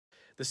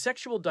The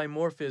sexual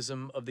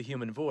dimorphism of the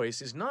human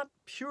voice is not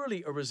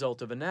purely a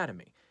result of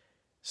anatomy.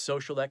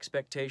 Social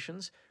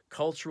expectations,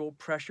 cultural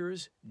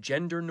pressures,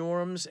 gender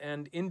norms,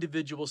 and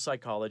individual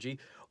psychology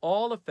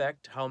all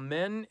affect how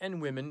men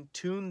and women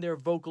tune their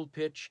vocal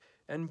pitch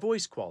and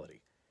voice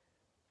quality.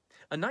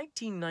 A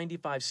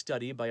 1995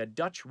 study by a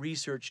Dutch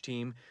research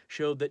team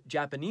showed that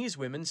Japanese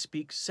women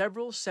speak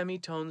several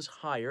semitones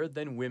higher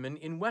than women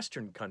in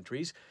Western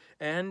countries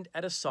and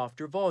at a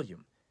softer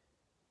volume,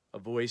 a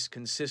voice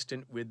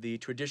consistent with the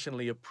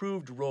traditionally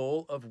approved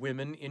role of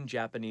women in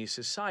Japanese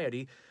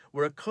society,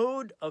 where a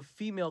code of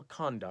female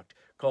conduct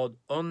called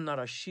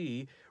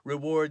onnarashi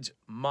rewards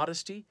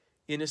modesty,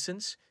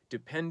 innocence,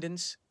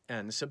 dependence,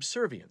 and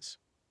subservience.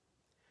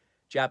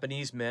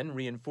 Japanese men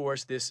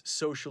reinforce this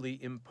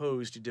socially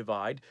imposed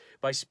divide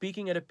by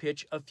speaking at a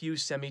pitch a few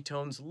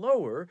semitones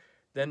lower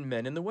than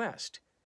men in the West.